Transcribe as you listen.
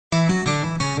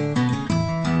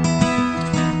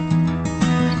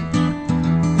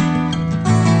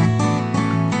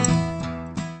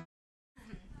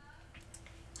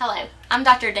Hello, I'm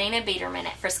Dr. Dana Biederman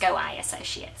at Frisco Eye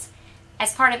Associates.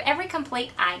 As part of every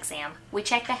complete eye exam, we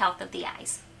check the health of the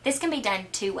eyes. This can be done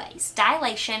two ways,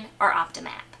 dilation or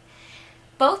Optomap.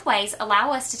 Both ways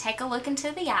allow us to take a look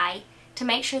into the eye to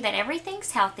make sure that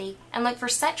everything's healthy and look for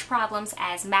such problems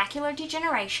as macular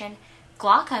degeneration,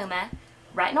 glaucoma,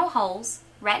 retinal holes,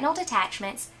 retinal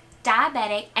detachments,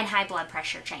 diabetic, and high blood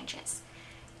pressure changes.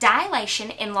 Dilation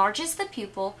enlarges the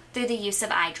pupil through the use of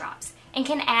eye drops and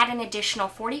can add an additional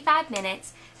 45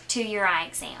 minutes to your eye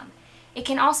exam. It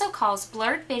can also cause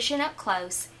blurred vision up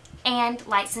close and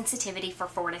light sensitivity for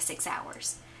 4 to 6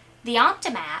 hours. The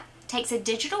Optomap takes a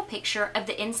digital picture of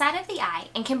the inside of the eye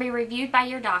and can be reviewed by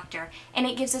your doctor, and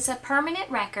it gives us a permanent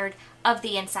record of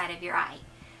the inside of your eye.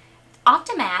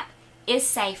 Optomap is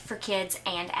safe for kids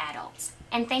and adults.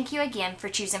 And thank you again for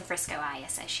choosing Frisco Eye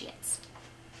Associates.